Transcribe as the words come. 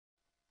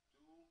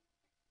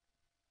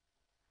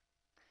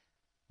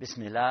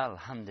Bismillah,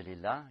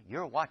 Alhamdulillah.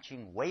 You're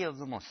watching Way of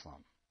the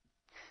Muslim,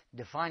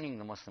 defining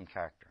the Muslim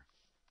character.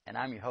 And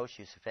I'm your host,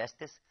 Yusuf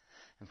Estes.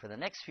 And for the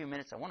next few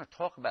minutes, I want to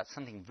talk about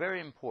something very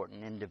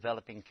important in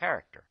developing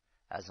character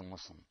as a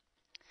Muslim.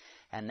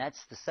 And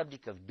that's the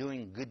subject of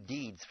doing good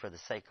deeds for the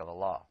sake of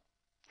Allah.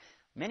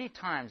 Many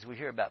times we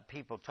hear about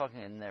people talking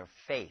in their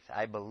faith.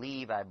 I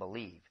believe, I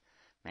believe.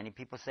 Many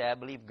people say, I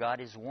believe God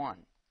is one.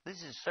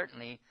 This is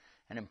certainly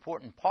an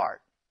important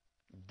part,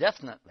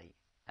 definitely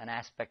an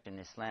aspect in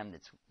Islam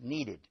that's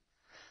needed.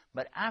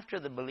 But after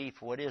the belief,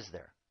 what is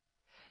there?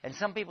 And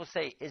some people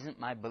say, isn't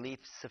my belief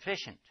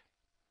sufficient?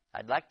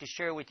 I'd like to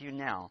share with you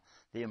now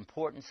the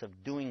importance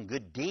of doing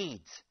good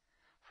deeds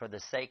for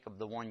the sake of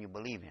the one you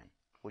believe in,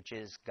 which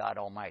is God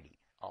Almighty,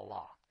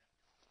 Allah.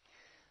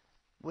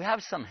 We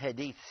have some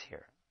hadiths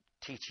here,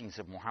 teachings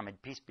of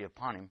Muhammad, peace be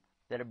upon him,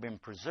 that have been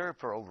preserved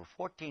for over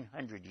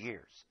 1,400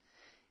 years.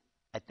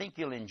 I think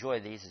you'll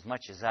enjoy these as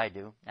much as I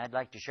do. I'd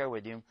like to share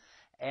with you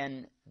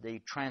and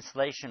the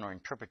translation or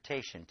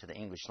interpretation to the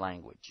English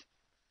language.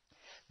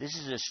 This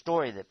is a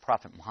story that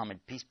Prophet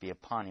Muhammad, peace be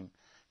upon him,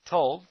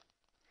 told,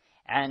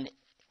 and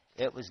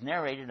it was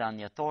narrated on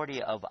the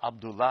authority of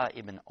Abdullah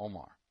ibn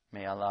Omar.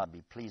 May Allah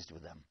be pleased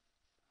with them.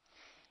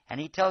 And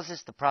he tells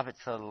us the Prophet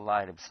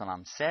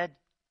ﷺ said,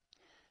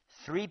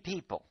 3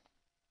 people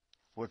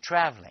were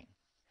traveling,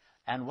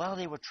 and while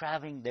they were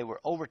traveling, they were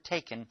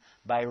overtaken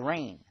by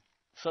rain.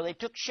 So they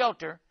took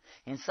shelter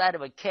inside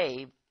of a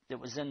cave that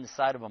was in the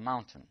side of a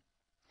mountain.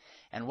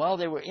 And while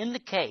they were in the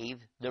cave,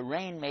 the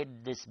rain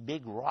made this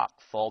big rock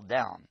fall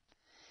down.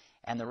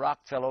 And the rock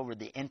fell over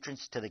the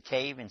entrance to the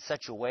cave in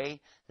such a way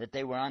that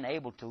they were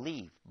unable to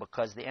leave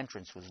because the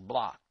entrance was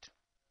blocked.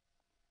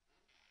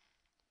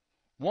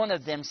 One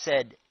of them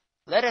said,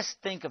 let us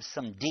think of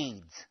some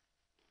deeds,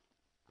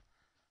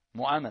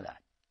 mu'amalat,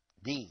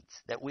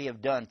 deeds that we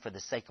have done for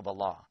the sake of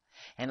Allah.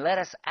 And let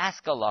us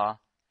ask Allah,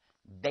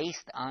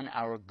 based on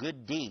our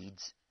good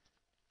deeds,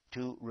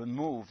 to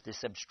remove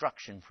this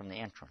obstruction from the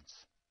entrance.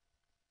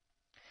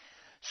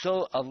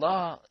 So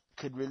Allah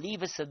could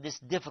relieve us of this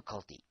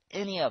difficulty,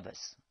 any of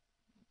us,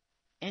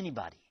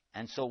 anybody.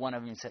 And so one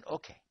of them said,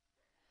 okay,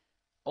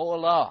 oh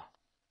Allah,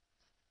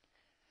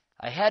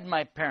 I had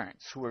my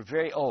parents who were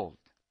very old,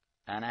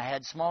 and I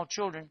had small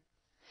children,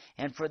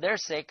 and for their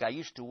sake I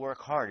used to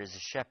work hard as a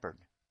shepherd.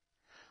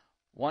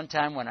 One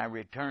time when I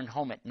returned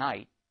home at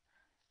night,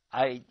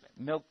 I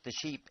milked the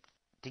sheep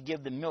to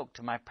give the milk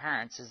to my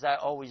parents, as I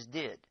always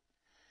did.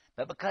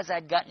 But because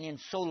I'd gotten in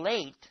so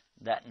late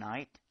that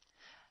night,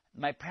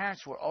 my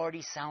parents were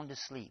already sound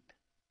asleep.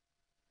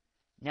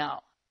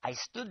 Now, I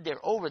stood there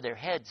over their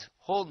heads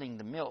holding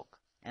the milk,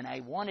 and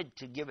I wanted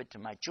to give it to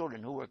my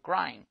children who were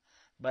crying,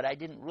 but I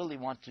didn't really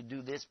want to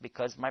do this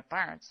because my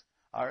parents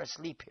are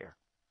asleep here.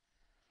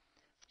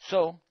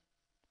 So,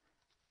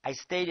 I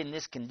stayed in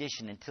this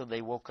condition until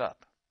they woke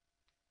up.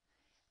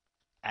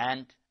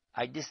 And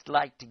I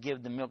disliked to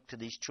give the milk to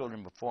these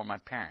children before my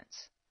parents,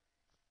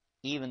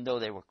 even though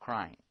they were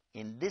crying.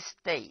 In this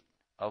state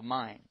of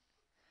mind,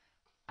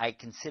 I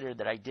consider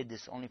that I did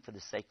this only for the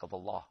sake of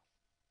Allah.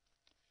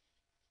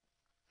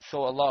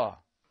 So Allah,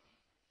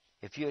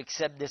 if you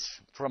accept this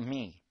from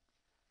me,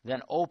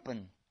 then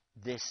open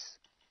this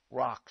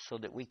rock so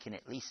that we can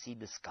at least see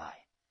the sky.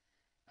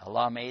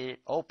 Allah made it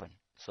open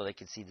so they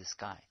could see the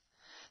sky.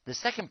 The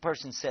second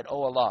person said,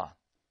 oh Allah,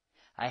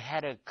 I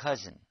had a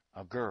cousin,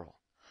 a girl,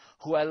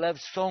 who I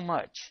loved so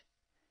much,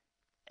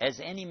 as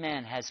any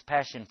man has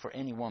passion for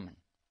any woman.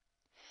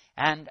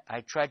 And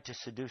I tried to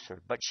seduce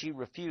her, but she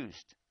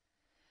refused,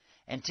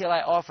 until I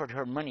offered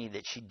her money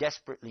that she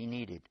desperately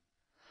needed.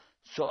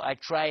 So I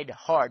tried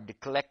hard to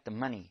collect the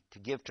money to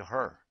give to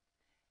her.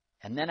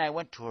 And then I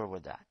went to her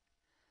with that,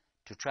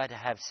 to try to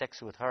have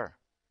sex with her.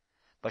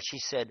 But she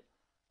said,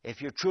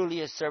 if you're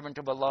truly a servant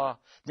of Allah,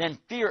 then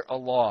fear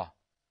Allah,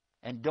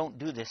 and don't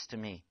do this to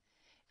me,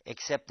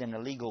 except in a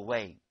legal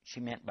way. She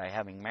meant by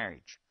having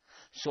marriage.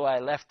 So I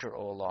left her,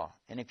 O Allah.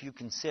 And if you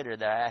consider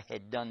that I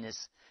had done this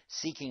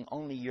seeking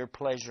only your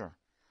pleasure,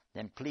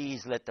 then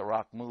please let the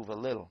rock move a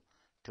little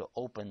to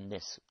open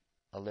this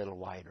a little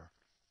wider.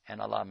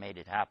 And Allah made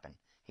it happen.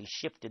 He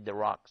shifted the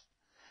rocks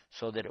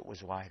so that it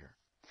was wider.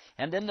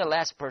 And then the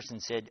last person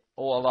said,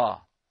 O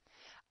Allah,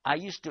 I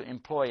used to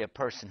employ a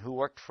person who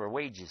worked for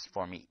wages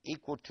for me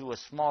equal to a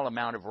small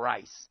amount of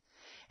rice.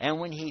 And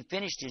when he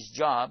finished his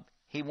job,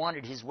 he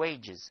wanted his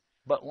wages.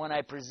 But when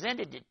I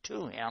presented it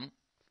to him,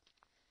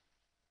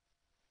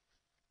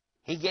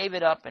 he gave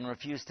it up and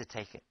refused to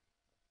take it.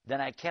 Then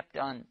I kept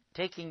on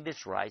taking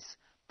this rice,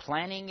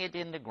 planting it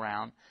in the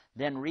ground,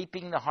 then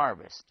reaping the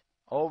harvest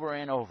over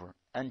and over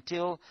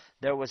until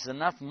there was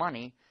enough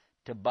money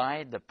to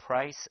buy the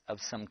price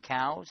of some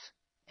cows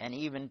and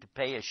even to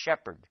pay a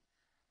shepherd.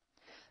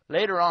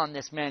 Later on,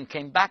 this man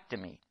came back to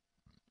me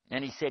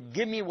and he said,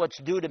 give me what's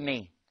due to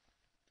me.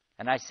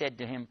 And I said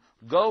to him,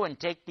 go and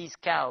take these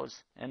cows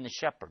and the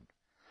shepherd.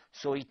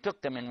 So he took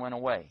them and went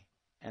away.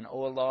 And,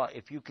 O Allah,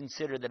 if you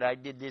consider that I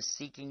did this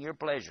seeking your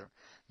pleasure,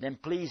 then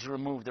please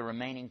remove the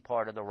remaining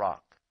part of the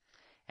rock.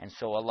 And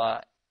so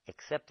Allah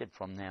accepted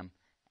from them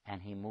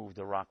and he moved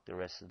the rock the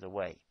rest of the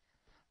way,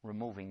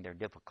 removing their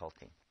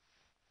difficulty.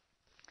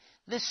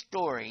 This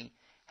story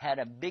had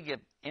a big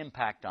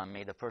impact on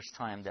me the first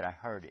time that I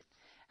heard it.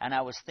 And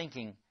I was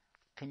thinking,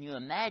 can you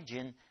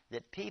imagine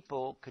that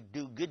people could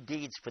do good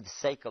deeds for the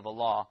sake of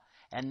Allah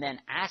and then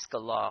ask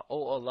Allah,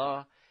 oh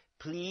Allah,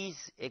 please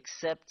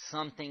accept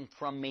something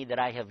from me that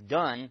I have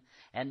done,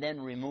 and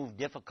then remove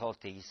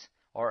difficulties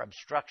or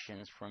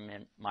obstructions from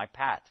my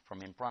path,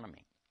 from in front of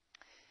me.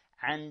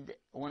 And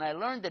when I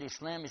learned that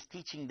Islam is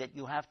teaching that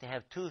you have to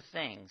have two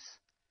things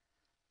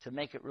to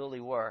make it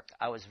really work,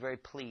 I was very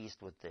pleased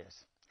with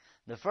this.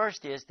 The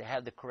first is to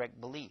have the correct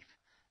belief.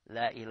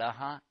 La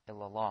ilaha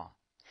illallah.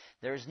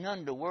 There is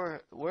none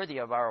worthy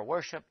of our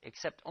worship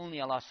except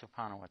only Allah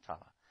subhanahu wa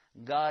ta'ala.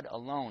 God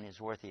alone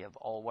is worthy of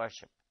all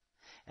worship.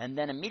 And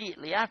then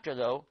immediately after,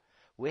 though,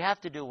 we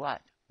have to do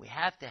what? We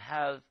have to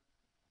have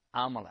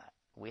amalat.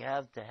 We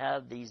have to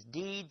have these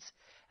deeds,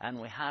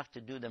 and we have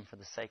to do them for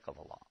the sake of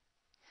Allah.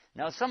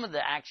 Now, some of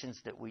the actions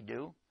that we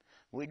do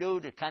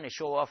to kind of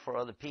show off for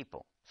other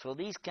people. So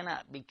these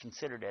cannot be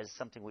considered as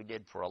something we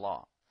did for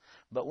Allah.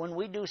 But when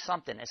we do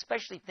something,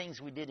 especially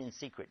things we did in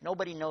secret,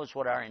 nobody knows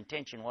what our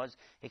intention was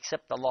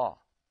except Allah.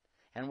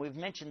 And we've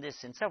mentioned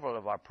this in several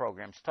of our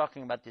programs,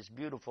 talking about this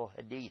beautiful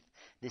hadith,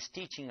 this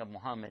teaching of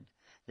Muhammad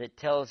that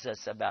tells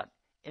us about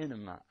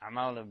inma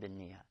a'malu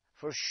binniyah.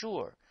 For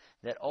sure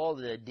that all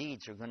the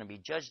deeds are going to be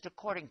judged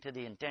according to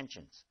the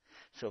intentions.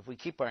 So if we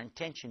keep our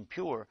intention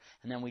pure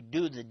and then we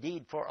do the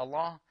deed for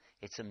Allah,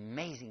 it's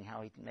amazing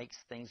how He makes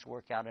things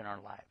work out in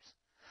our lives.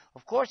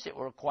 Of course, it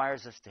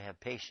requires us to have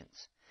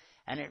patience.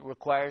 And it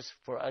requires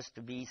for us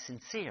to be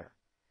sincere.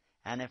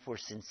 And if we're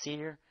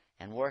sincere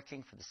and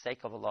working for the sake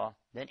of Allah,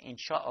 then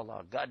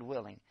inshallah, God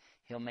willing,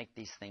 He'll make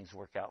these things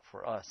work out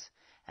for us.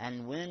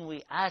 And when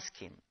we ask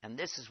Him, and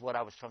this is what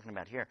I was talking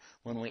about here,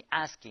 when we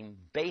ask Him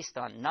based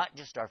on not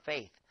just our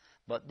faith,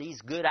 but these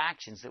good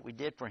actions that we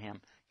did for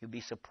Him, you'll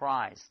be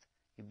surprised.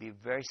 You'll be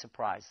very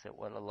surprised at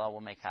what Allah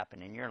will make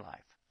happen in your life.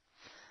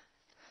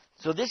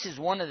 So this is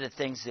one of the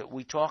things that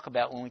we talk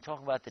about when we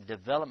talk about the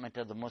development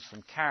of the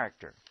Muslim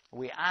character.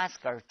 We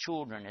ask our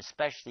children,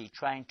 especially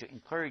trying to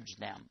encourage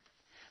them,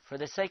 for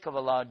the sake of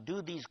Allah,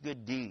 do these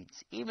good deeds,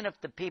 even if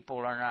the people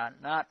are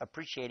not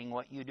appreciating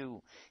what you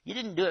do. You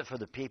didn't do it for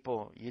the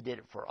people, you did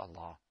it for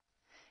Allah.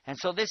 And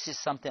so this is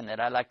something that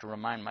I like to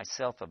remind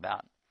myself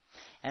about.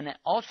 And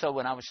also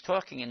when I was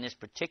talking in this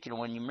particular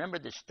one, you remember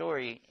the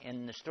story,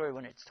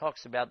 when it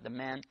talks about the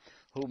man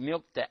who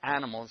milked the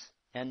animals,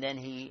 and then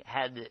he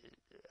had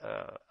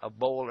a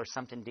bowl or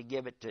something to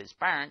give it to his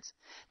parents,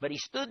 but he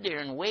stood there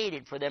and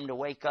waited for them to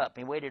wake up.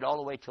 He waited all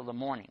the way till the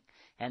morning.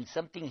 And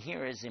something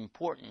here is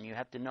important. You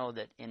have to know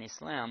that in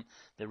Islam,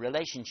 the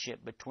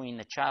relationship between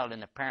the child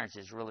and the parents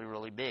is really,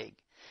 really big.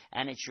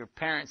 And it's your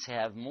parents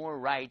have more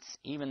rights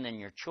even than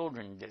your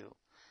children do.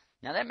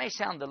 Now, that may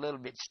sound a little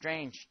bit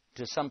strange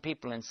to some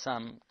people in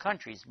some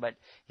countries, but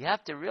you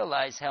have to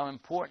realize how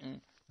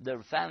important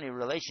the family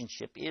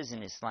relationship is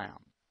in Islam.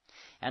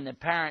 And the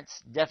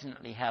parents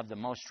definitely have the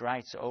most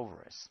rights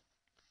over us.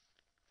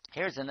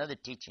 Here's another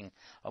teaching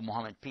of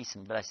Muhammad, peace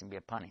and blessing be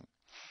upon him.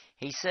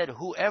 He said,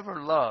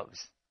 whoever loves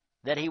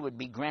that he would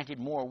be granted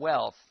more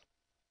wealth,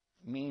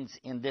 means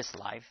in this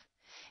life,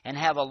 and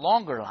have a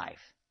longer life,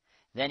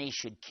 then he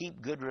should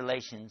keep good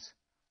relations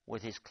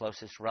with his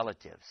closest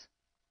relatives.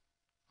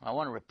 I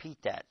want to repeat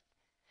that.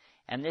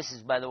 And this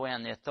is, by the way,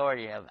 on the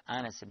authority of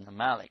Anas ibn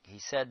Malik. He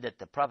said that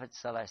the Prophet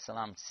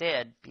ﷺ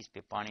said, peace be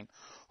upon him,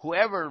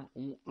 whoever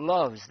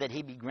loves that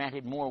he be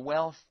granted more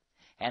wealth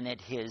and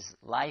that his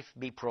life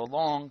be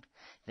prolonged,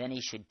 then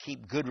he should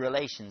keep good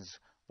relations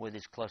with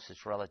his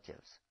closest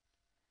relatives.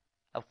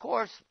 Of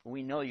course,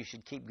 we know you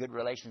should keep good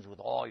relations with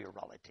all your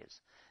relatives,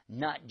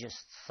 not just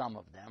some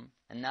of them,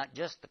 and not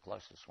just the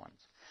closest ones.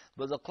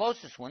 But the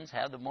closest ones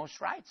have the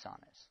most rights on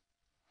us.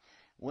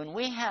 When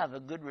we have a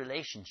good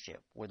relationship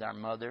with our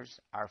mothers,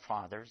 our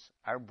fathers,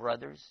 our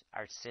brothers,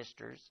 our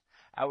sisters,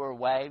 our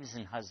wives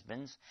and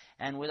husbands,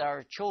 and with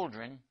our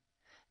children,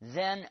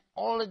 then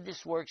all of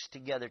this works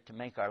together to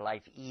make our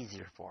life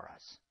easier for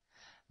us.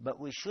 But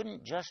we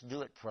shouldn't just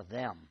do it for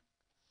them.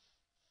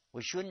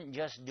 We shouldn't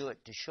just do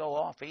it to show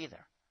off either.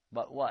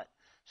 But what?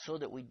 So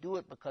that we do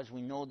it because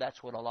we know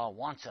that's what Allah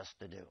wants us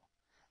to do.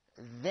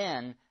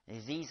 Then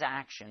these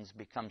actions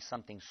become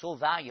something so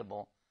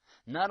valuable,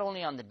 not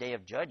only on the Day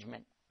of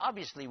Judgment.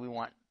 Obviously, we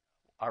want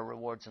our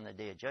rewards on the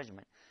Day of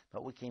Judgment,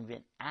 but we can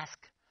even ask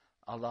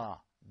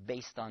Allah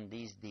based on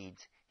these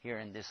deeds here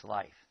in this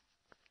life.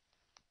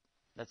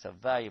 That's a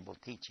valuable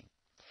teaching.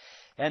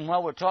 And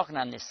while we're talking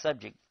on this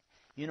subject,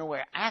 you know,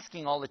 we're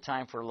asking all the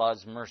time for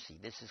Allah's mercy.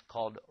 This is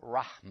called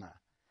Rahmah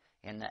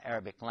in the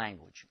Arabic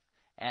language.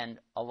 And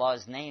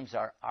Allah's names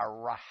are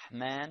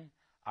Ar-Rahman,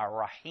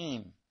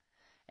 Ar-Rahim.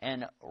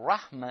 And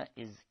Rahmah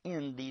is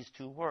in these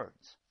two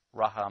words,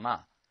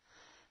 Rahama.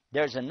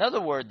 There's another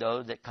word,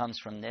 though, that comes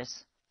from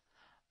this,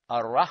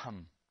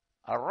 Ar-Rahm.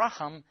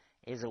 Ar-Rahm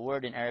is a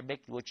word in Arabic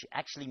which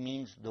actually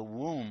means the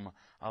womb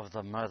of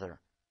the mother.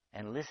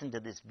 And listen to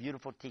this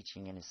beautiful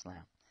teaching in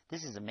Islam.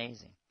 This is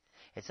amazing.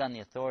 It's on the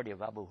authority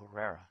of Abu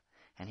Huraira.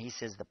 And he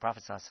says, the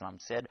Prophet ﷺ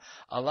said,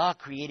 Allah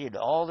created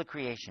all the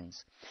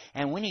creations.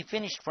 And when he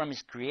finished from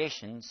his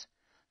creations,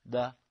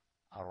 the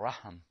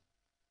Ar-Rahim,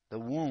 the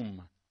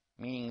womb,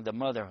 meaning the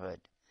motherhood,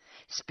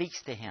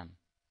 speaks to him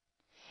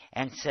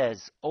and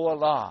says, O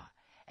Allah,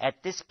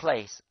 at this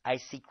place I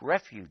seek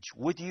refuge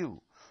with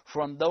you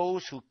from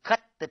those who cut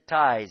the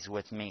ties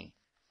with me.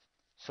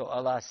 So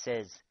Allah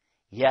says,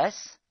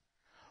 yes,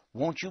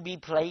 won't you be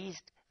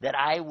pleased that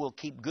I will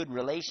keep good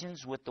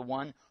relations with the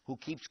one who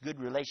keeps good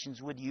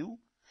relations with you?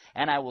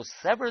 And I will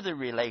sever the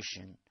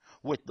relation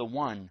with the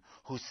one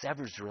who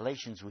severs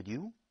relations with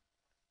you?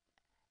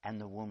 And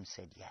the womb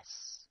said, yes.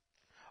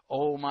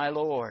 O my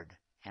Lord.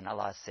 And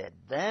Allah said,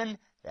 then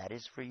that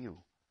is for you.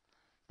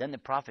 Then the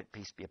Prophet,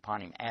 peace be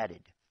upon him,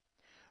 added,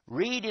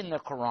 read in the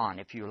Quran,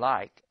 if you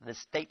like, the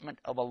statement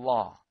of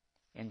Allah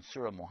in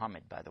Surah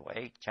Muhammad, by the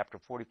way, chapter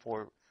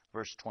 44,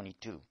 verse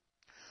 22.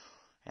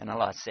 And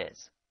Allah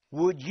says,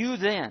 would you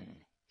then,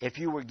 if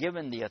you were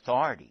given the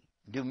authority,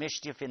 do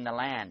mischief in the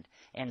land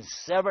and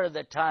sever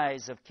the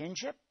ties of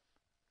kinship?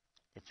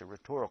 It's a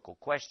rhetorical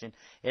question.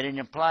 It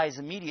implies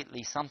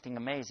immediately something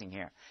amazing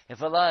here.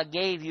 If Allah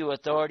gave you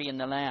authority in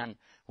the land,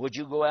 would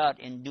you go out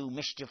and do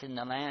mischief in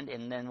the land?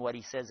 And then what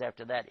he says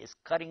after that is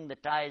cutting the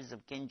ties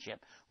of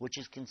kinship, which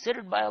is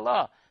considered by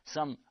Allah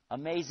some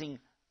amazing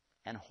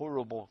and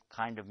horrible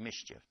kind of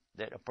mischief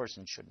that a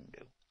person shouldn't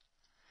do.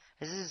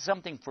 This is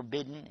something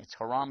forbidden. It's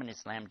haram in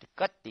Islam to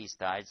cut these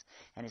ties,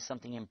 and it's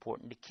something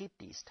important to keep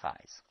these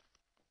ties.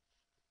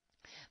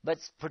 But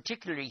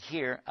particularly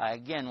here, I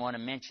again want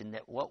to mention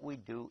that what we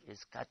do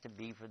is got to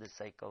be for the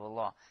sake of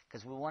Allah,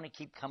 because we want to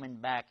keep coming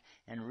back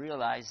and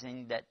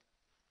realizing that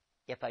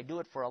if I do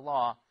it for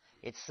Allah,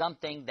 it's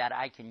something that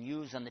I can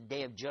use on the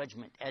Day of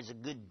Judgment as a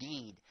good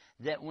deed,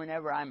 that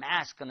whenever I'm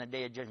asked on the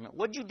Day of Judgment,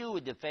 what'd you do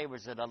with the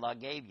favors that Allah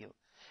gave you?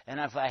 And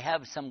if I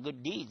have some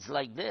good deeds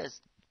like this,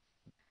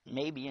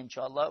 maybe,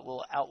 inshallah, it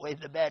will outweigh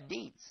the bad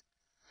deeds.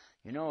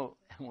 You know,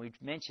 we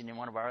mentioned in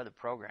one of our other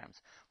programs,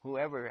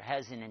 whoever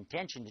has an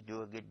intention to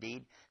do a good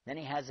deed, then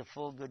he has a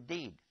full good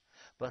deed.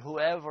 But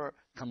whoever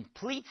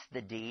completes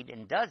the deed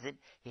and does it,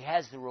 he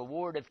has the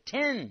reward of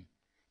 10.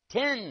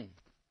 10.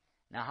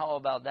 Now, how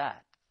about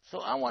that?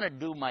 So I want to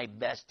do my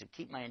best to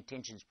keep my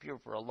intentions pure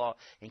for Allah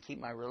and keep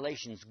my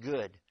relations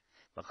good.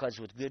 Because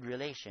with good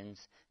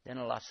relations, then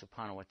Allah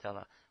subhanahu wa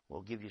ta'ala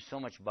will give you so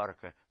much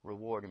barakah,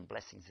 reward, and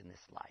blessings in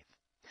this life.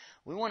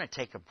 We want to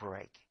take a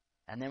break.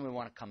 And then we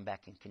want to come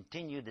back and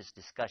continue this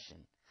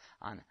discussion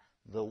on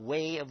the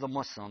way of the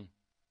Muslim,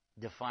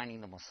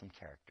 defining the Muslim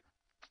character.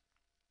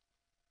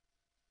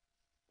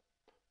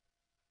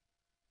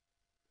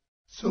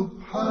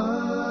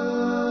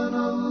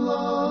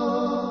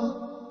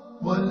 Subhanallah,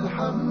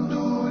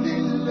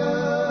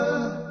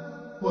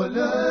 walhamdulillah, wa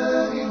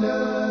la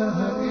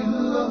ilaha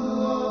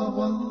illallah,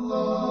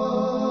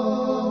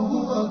 wallahu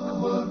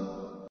akbar.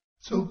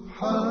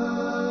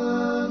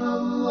 Subhanallah,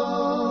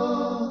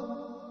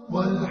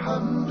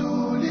 والحمد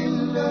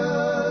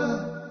لله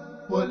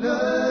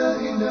ولا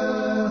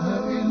إله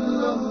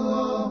إلا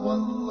الله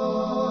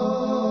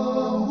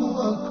والله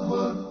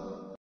أكبر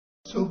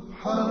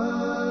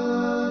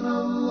سبحان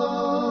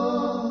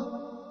الله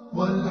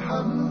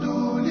والحمد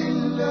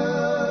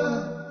لله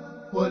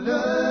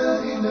ولا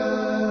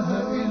إله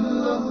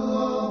إلا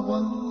الله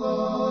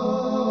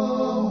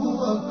والله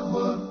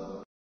أكبر.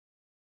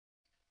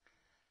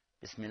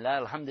 Bismillah,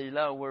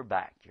 alhamdulillah, we're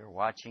back. You're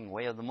watching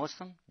Way of the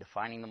Muslim,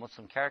 defining the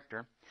Muslim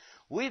character.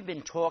 We've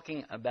been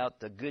talking about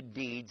the good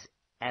deeds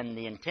and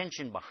the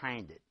intention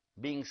behind it,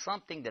 being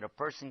something that a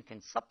person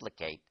can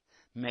supplicate,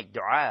 make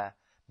dua,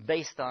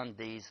 based on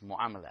these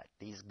mu'amalat,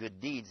 these good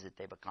deeds that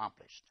they've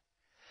accomplished.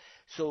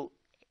 So,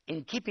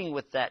 in keeping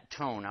with that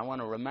tone, I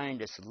want to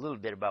remind us a little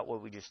bit about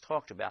what we just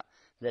talked about,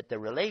 that the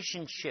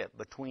relationship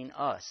between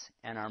us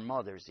and our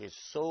mothers is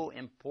so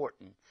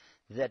important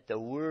that the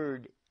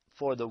word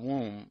for the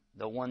womb,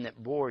 the one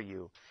that bore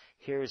you,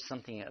 here is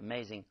something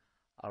amazing,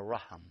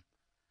 Ar-Rahim.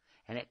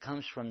 And it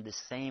comes from the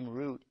same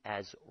root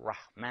as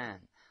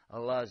Rahman,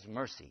 Allah's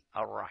mercy,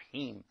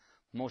 Ar-Rahim,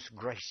 most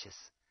gracious.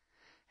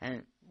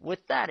 And with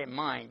that in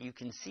mind, you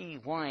can see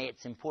why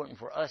it's important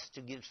for us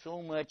to give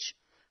so much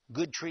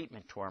good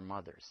treatment to our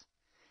mothers.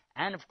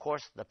 And of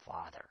course, the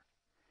father.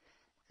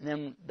 And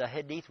then the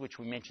hadith, which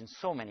we mentioned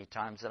so many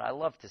times, that I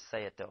love to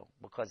say it though,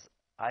 because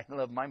I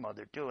love my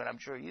mother too, and I'm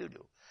sure you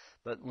do.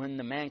 But when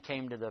the man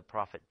came to the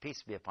Prophet,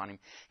 peace be upon him,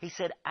 he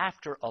said,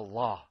 after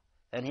Allah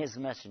and His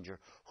messenger,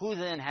 who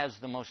then has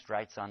the most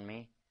rights on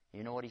me?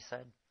 You know what he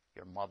said?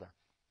 Your mother.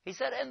 He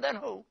said, and then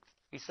who?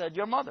 He said,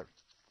 your mother.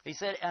 He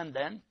said, and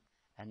then?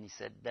 And he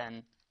said,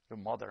 then your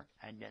mother,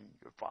 and then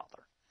your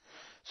father.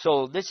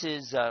 So this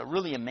is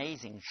really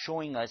amazing,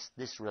 showing us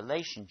this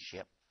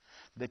relationship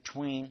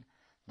between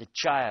the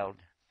child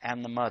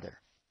and the mother.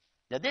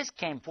 Now this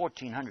came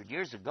 1,400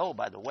 years ago,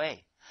 by the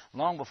way,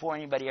 long before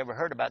anybody ever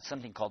heard about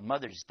something called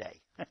Mother's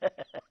Day.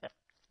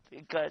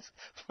 Because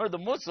for the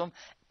Muslim,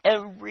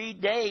 every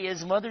day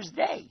is Mother's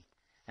Day.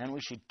 And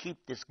we should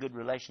keep this good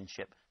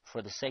relationship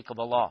for the sake of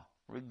Allah,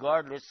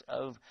 regardless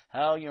of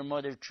how your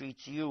mother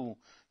treats you,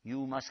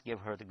 you must give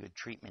her the good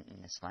treatment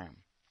in Islam.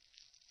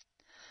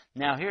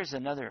 Now here's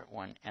another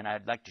one, and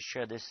I'd like to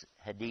share this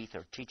hadith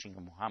or teaching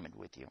of Muhammad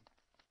with you.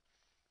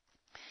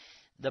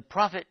 The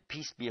Prophet,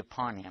 peace be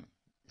upon him,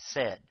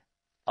 said,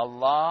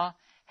 Allah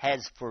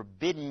has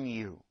forbidden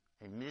you,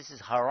 and this is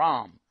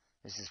haram,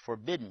 this is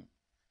forbidden,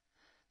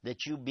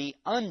 that you be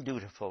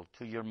undutiful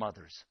to your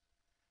mothers.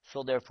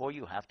 So therefore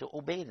you have to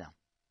obey them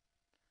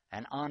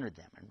and honor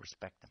them and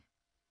respect them.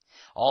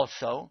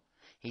 Also,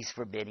 he's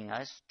forbidding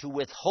us to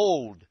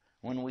withhold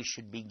when we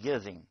should be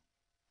giving.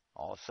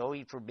 Also,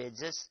 he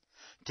forbids us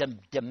to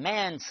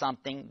demand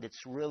something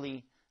that's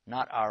really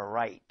not our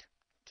right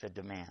to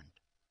demand.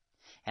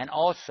 And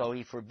also,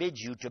 he forbids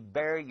you to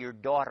bury your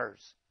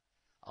daughters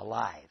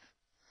alive.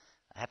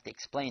 I have to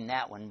explain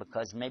that one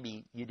because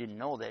maybe you didn't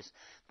know this,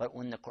 but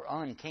when the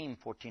Quran came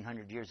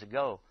 1400 years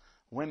ago,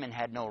 women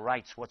had no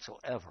rights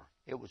whatsoever.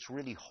 It was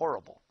really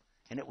horrible.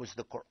 And it was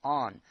the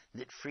Quran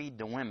that freed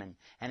the women,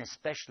 and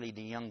especially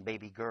the young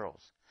baby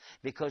girls.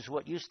 Because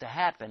what used to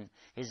happen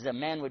is the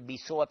man would be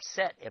so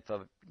upset if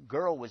a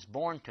girl was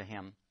born to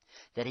him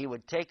that he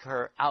would take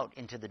her out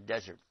into the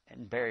desert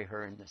and bury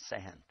her in the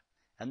sand.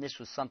 And this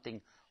was something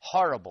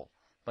horrible,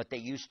 but they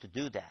used to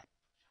do that.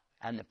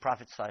 And the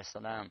Prophet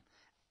ﷺ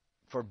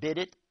forbid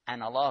it,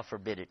 and Allah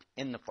forbid it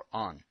in the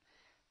Quran.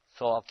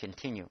 So I'll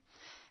continue.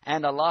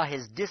 And Allah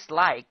has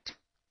disliked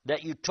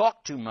that you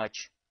talk too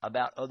much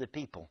about other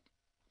people,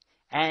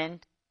 and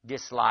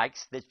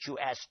dislikes that you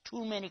ask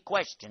too many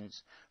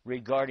questions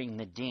regarding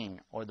the deen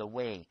or the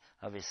way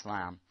of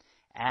Islam.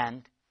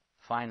 And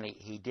finally,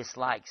 he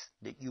dislikes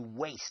that you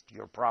waste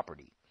your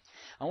property.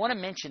 I want to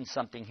mention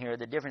something here,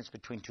 the difference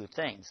between two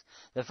things.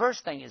 The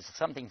first thing is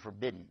something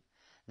forbidden.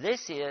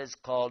 This is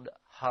called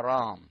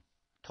haram,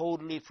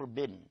 totally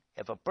forbidden.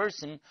 If a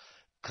person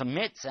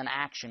commits an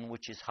action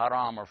which is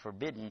haram or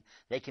forbidden,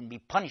 they can be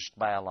punished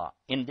by Allah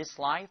in this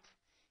life,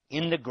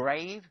 in the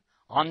grave,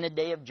 on the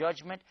day of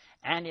judgment,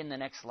 and in the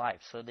next life.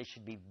 So they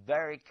should be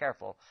very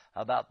careful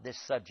about this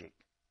subject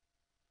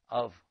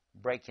of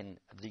breaking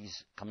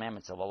these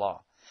commandments of Allah.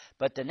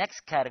 But the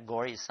next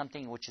category is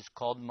something which is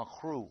called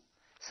makruh,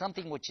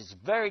 something which is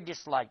very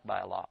disliked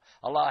by Allah.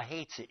 Allah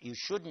hates it. You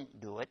shouldn't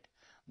do it.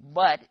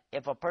 But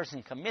if a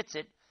person commits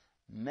it,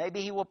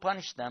 maybe he will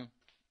punish them,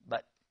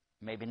 but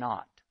maybe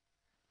not.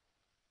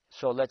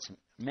 So let's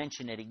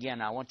mention it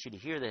again. I want you to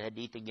hear the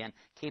hadith again,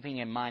 keeping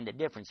in mind the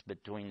difference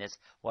between this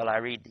while I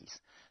read these.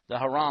 The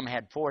haram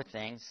had 4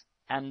 things,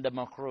 and the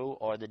makruh,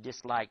 or the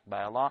disliked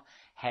by Allah,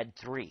 had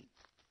 3.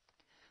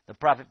 The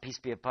Prophet, peace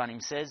be upon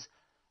him, says,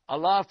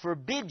 Allah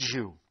forbids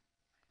you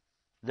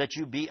that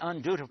you be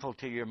undutiful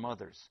to your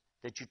mothers,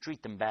 that you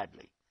treat them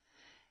badly.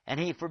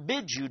 And he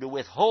forbids you to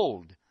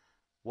withhold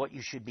what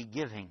you should be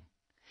giving.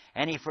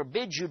 And he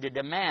forbids you to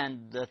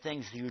demand the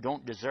things you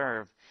don't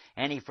deserve.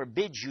 And he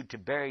forbids you to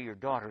bury your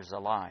daughters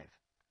alive.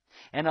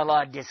 And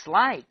Allah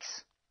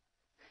dislikes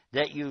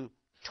that you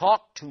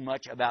talk too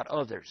much about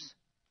others.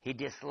 He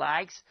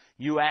dislikes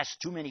you ask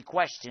too many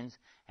questions.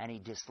 And he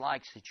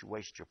dislikes that you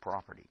waste your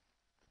property.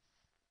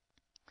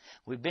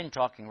 We've been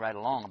talking right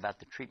along about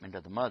the treatment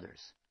of the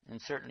mothers.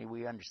 And certainly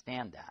we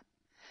understand that.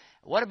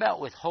 What about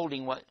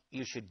withholding what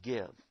you should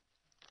give?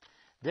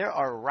 There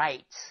are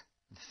rights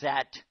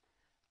that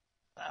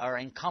are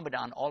incumbent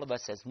on all of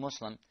us as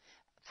Muslims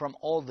from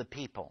all the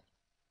people.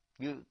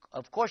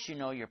 Of course, you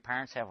know your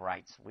parents have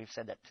rights. We've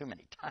said that too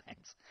many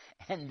times.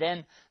 And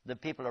then the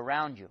people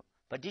around you.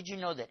 But did you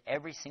know that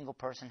every single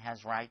person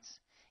has rights?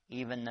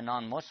 Even the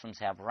non-Muslims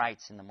have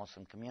rights in the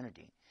Muslim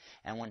community.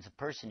 And when a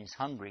person is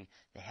hungry,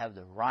 they have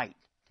the right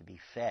to be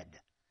fed.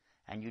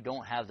 And you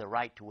don't have the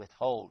right to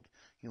withhold.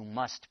 You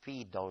must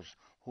feed those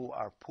who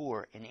are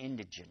poor and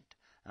indigent.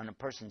 And a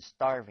person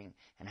starving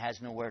and has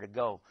nowhere to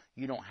go,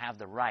 you don't have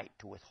the right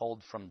to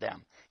withhold from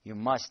them. You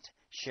must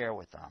share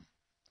with them.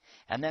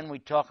 And then we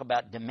talk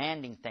about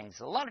demanding things.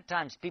 A lot of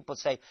times people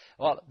say,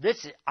 well,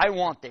 I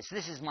want this.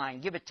 This is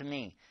mine. Give it to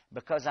me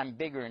because I'm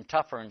bigger and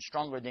tougher and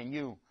stronger than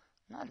you.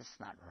 No, that's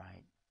not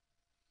right.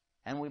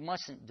 And we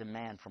mustn't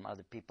demand from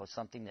other people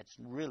something that's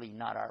really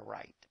not our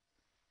right.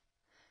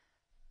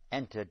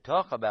 And to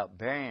talk about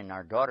burying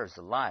our daughters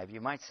alive,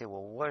 you might say,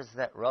 well, what is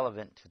that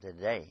relevant to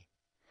today?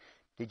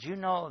 Did you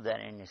know that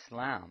in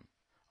Islam,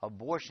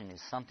 abortion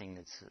is something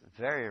that's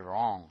very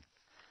wrong?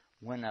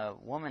 When a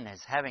woman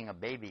is having a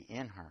baby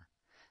in her,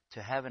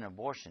 to have an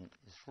abortion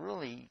is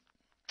really,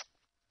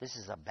 this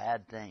is a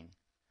bad thing.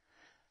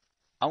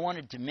 I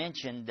wanted to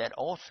mention that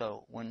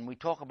also when we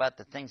talk about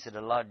the things that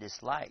Allah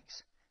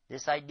dislikes,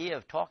 this idea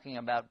of talking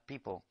about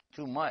people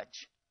too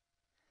much,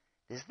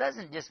 this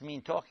doesn't just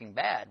mean talking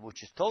bad,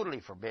 which is totally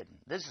forbidden.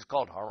 This is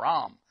called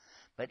haram.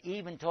 But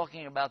even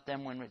talking about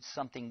them when it's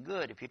something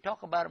good, if you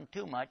talk about them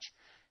too much,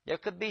 there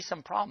could be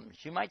some problems.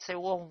 You might say,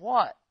 well,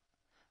 what?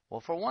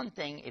 Well, for one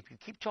thing, if you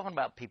keep talking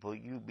about people,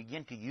 you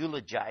begin to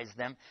eulogize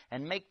them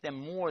and make them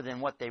more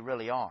than what they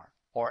really are.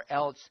 Or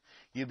else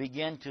you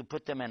begin to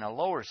put them in a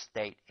lower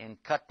state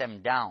and cut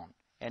them down.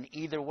 And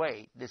either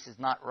way, this is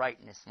not right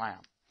in Islam.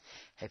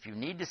 If you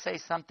need to say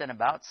something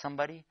about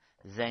somebody,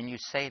 then you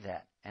say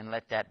that and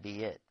let that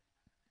be it.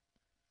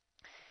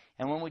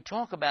 And when we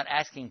talk about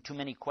asking too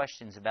many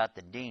questions about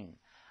the deen,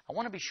 I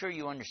want to be sure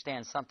you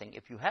understand something.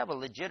 If you have a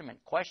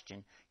legitimate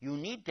question, you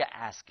need to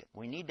ask it.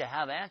 We need to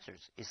have answers.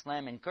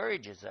 Islam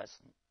encourages us,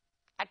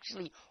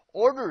 actually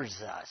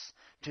orders us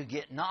to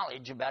get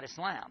knowledge about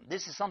Islam.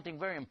 This is something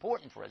very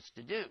important for us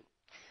to do.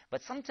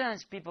 But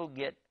sometimes people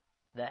get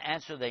the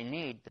answer they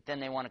need, but then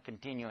they want to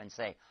continue and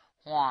say,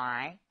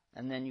 why?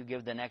 And then you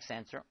give the next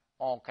answer,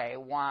 okay,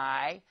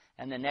 why?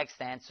 And the next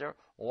answer,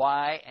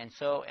 why? And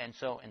so, and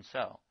so, and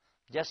so.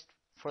 Just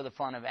for the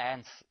fun of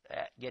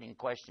getting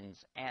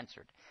questions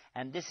answered.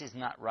 And this is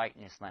not right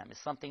in Islam.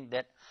 It's something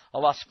that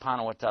Allah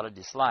subhanahu wa ta'ala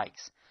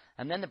dislikes.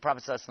 And then the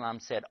Prophet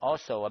ﷺ said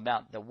also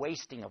about the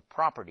wasting of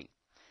property.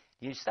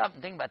 You stop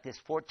and think about this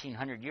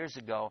 1,400 years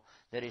ago,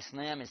 that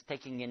Islam is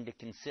taking into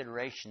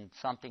consideration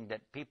something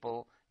that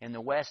people in the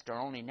West are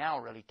only now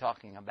really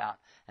talking about,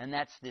 and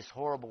that's this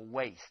horrible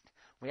waste.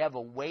 We have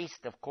a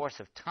waste, of course,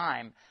 of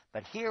time,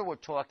 but here we're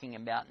talking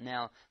about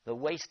now the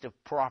waste of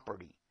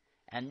property.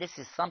 And this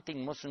is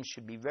something Muslims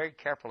should be very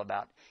careful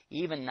about,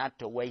 even not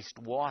to waste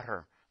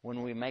water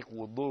when we make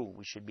wudu.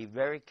 We should be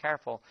very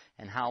careful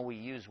in how we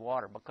use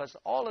water, because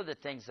all of the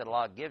things that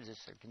Allah gives us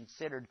are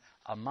considered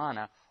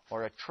amana,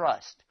 or a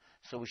trust.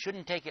 So we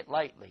shouldn't take it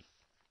lightly.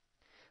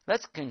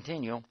 Let's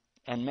continue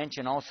and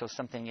mention also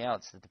something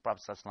else that the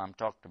Prophet ﷺ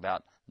talked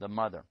about, the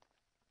mother.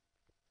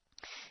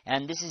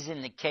 And this is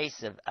in the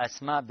case of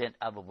Asma bint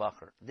Abu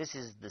Bakr. This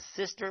is the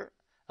sister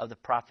of the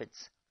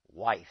Prophet's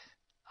wife,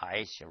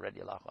 Aisha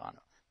radiallahu anha.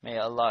 May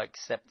Allah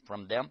accept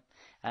from them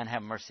and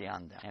have mercy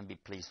on them and be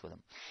pleased with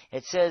them.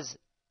 It says,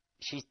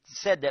 she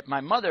said that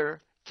my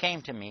mother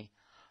came to me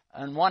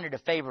and wanted a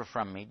favor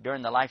from me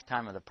during the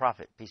lifetime of the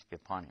Prophet, peace be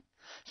upon him.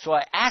 So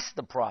I asked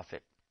the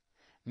Prophet,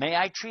 may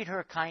I treat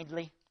her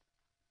kindly?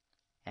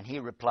 And he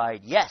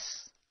replied, yes.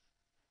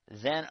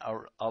 Then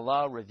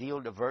Allah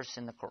revealed a verse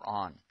in the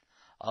Quran.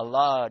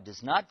 Allah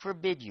does not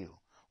forbid you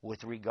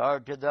with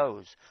regard to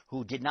those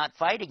who did not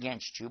fight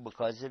against you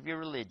because of your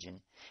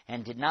religion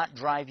and did not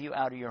drive you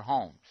out of your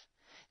homes,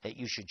 that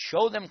you should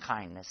show them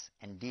kindness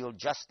and deal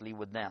justly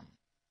with them.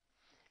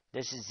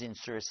 This is in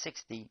Surah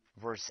 60,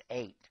 verse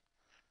 8.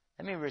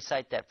 Let me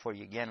recite that for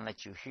you again and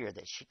let you hear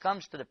this. She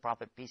comes to the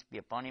Prophet, peace be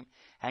upon him,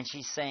 and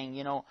she's saying,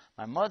 you know,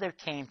 my mother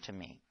came to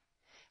me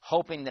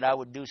hoping that I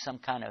would do some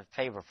kind of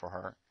favor for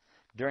her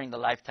during the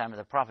lifetime of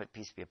the Prophet,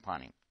 peace be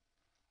upon him.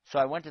 So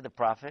I went to the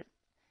Prophet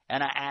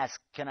and I asked,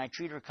 can I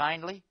treat her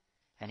kindly?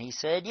 And he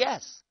said,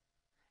 yes.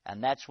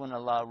 And that's when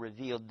Allah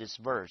revealed this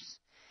verse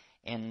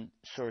in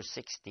Surah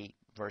 60,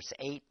 verse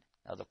 8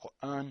 of the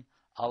Quran.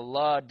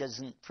 Allah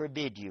doesn't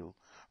forbid you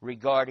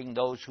regarding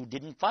those who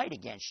didn't fight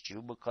against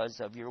you because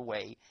of your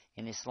way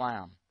in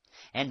Islam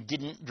and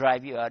didn't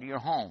drive you out of your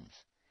homes,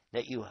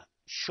 that you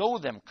show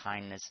them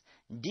kindness,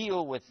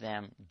 deal with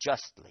them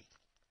justly.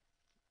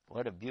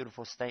 What a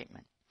beautiful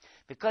statement.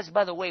 Because,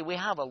 by the way, we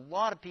have a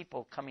lot of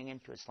people coming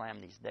into Islam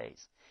these days.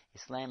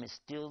 Islam is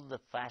still the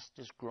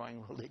fastest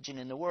growing religion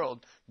in the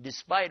world,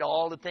 despite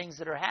all the things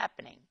that are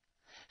happening.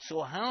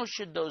 So how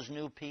should those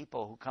new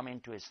people who come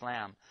into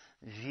Islam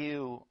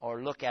view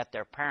or look at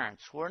their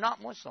parents who are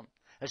not Muslim,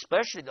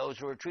 especially those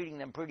who are treating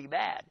them pretty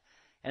bad?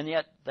 And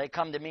yet they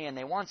come to me and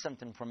they want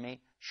something from me.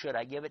 Should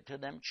I give it to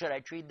them? Should I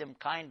treat them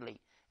kindly?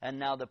 And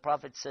now the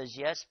Prophet says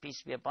yes,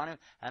 peace be upon him,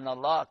 and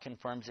Allah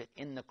confirms it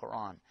in the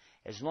Quran.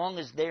 As long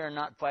as they are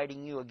not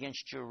fighting you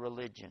against your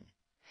religion,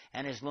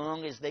 and as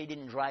long as they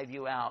didn't drive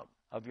you out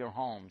of your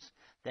homes,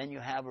 then you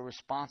have a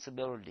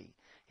responsibility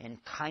in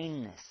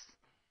kindness.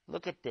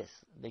 Look at this,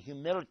 the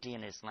humility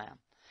in Islam,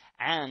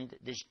 and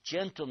this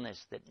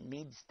gentleness that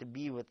needs to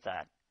be with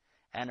that,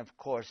 and of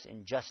course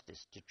in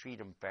justice, to treat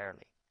them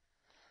fairly.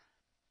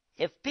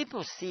 If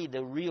people see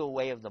the real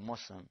way of the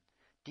Muslim,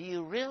 do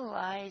you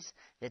realize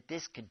that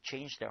this could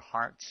change their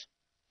hearts?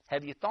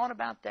 Have you thought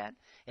about that?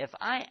 If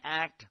I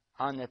act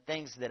on the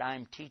things that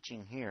I'm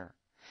teaching here,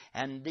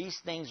 and these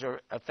things are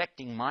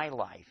affecting my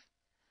life,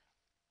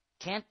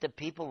 can't the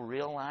people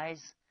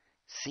realize,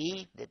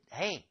 see that,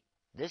 hey,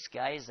 this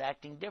guy is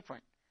acting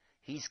different.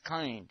 He's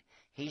kind.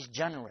 He's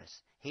generous.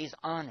 He's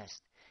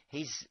honest.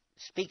 He's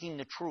speaking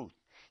the truth.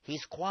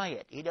 He's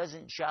quiet. He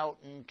doesn't shout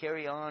and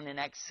carry on and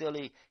act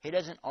silly. He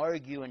doesn't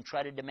argue and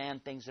try to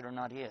demand things that are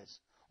not his.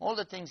 All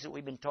the things that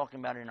we've been talking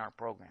about in our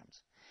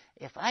programs.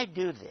 If I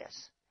do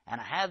this, and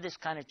I have this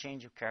kind of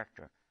change of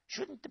character,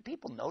 shouldn't the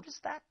people notice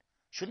that?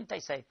 Shouldn't they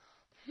say,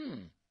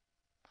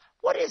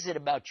 what is it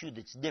about you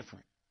that's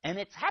different? And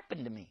it's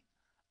happened to me.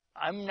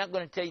 I'm not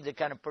going to tell you the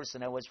kind of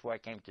person I was before I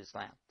came to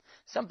Islam.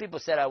 Some people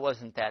said I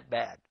wasn't that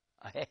bad.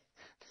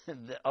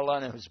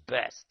 Allah knows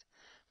best.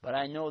 But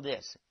I know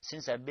this.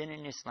 Since I've been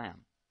in Islam,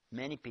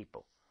 many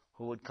people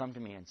who would come to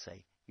me and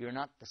say, you're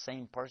not the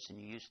same person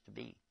you used to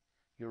be.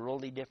 You're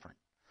really different.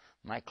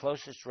 My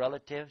closest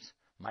relatives,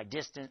 my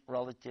distant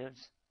relatives,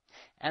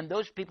 and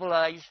those people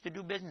I used to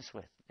do business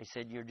with. They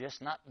said, you're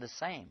just not the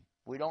same.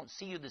 We don't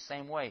see you the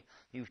same way.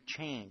 You've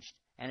changed,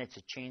 and it's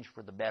a change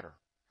for the better.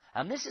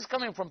 And this is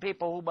coming from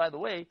people who, by the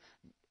way,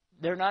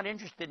 They're not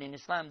interested in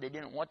Islam. They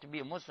didn't want to be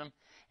a Muslim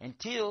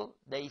until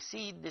they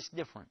see this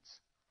difference.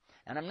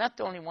 And I'm not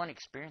the only one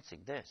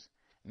experiencing this.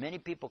 Many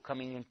people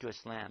coming into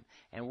Islam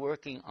and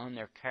working on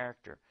their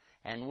character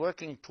and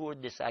working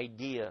toward this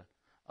idea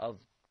of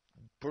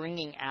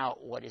bringing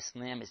out what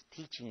Islam is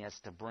teaching us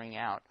to bring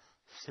out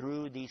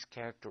through these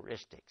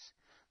characteristics.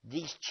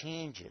 These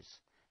changes,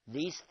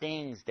 these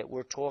things that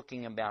we're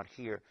talking about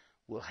here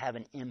will have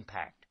an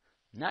impact,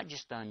 not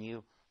just on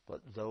you,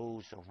 but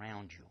those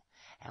around you.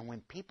 And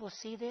when people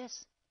see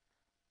this,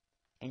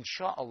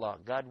 inshallah,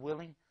 God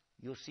willing,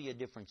 you'll see a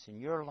difference in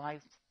your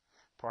life,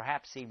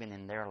 perhaps even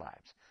in their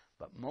lives.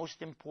 But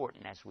most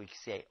important, as we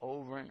say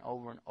over and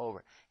over and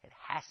over, it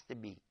has to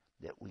be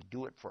that we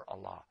do it for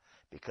Allah.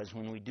 Because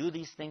when we do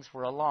these things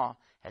for Allah,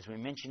 as we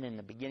mentioned in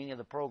the beginning of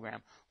the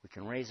program, we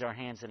can raise our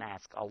hands and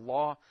ask,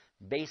 Allah,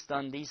 based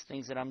on these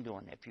things that I'm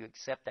doing, if you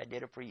accept I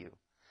did it for you,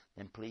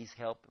 then please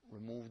help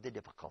remove the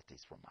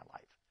difficulties from my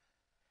life.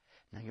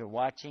 Now you're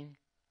watching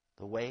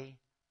the way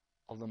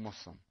of the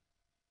Muslim,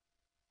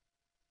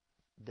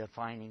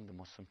 defining the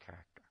Muslim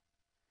character.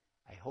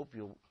 I hope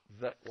you'll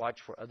watch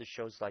for other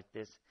shows like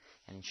this,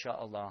 and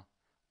inshallah,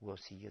 we'll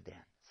see you then.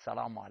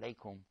 Assalamu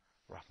alaikum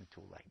wa rahmatullahi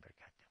wa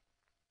barakatuh.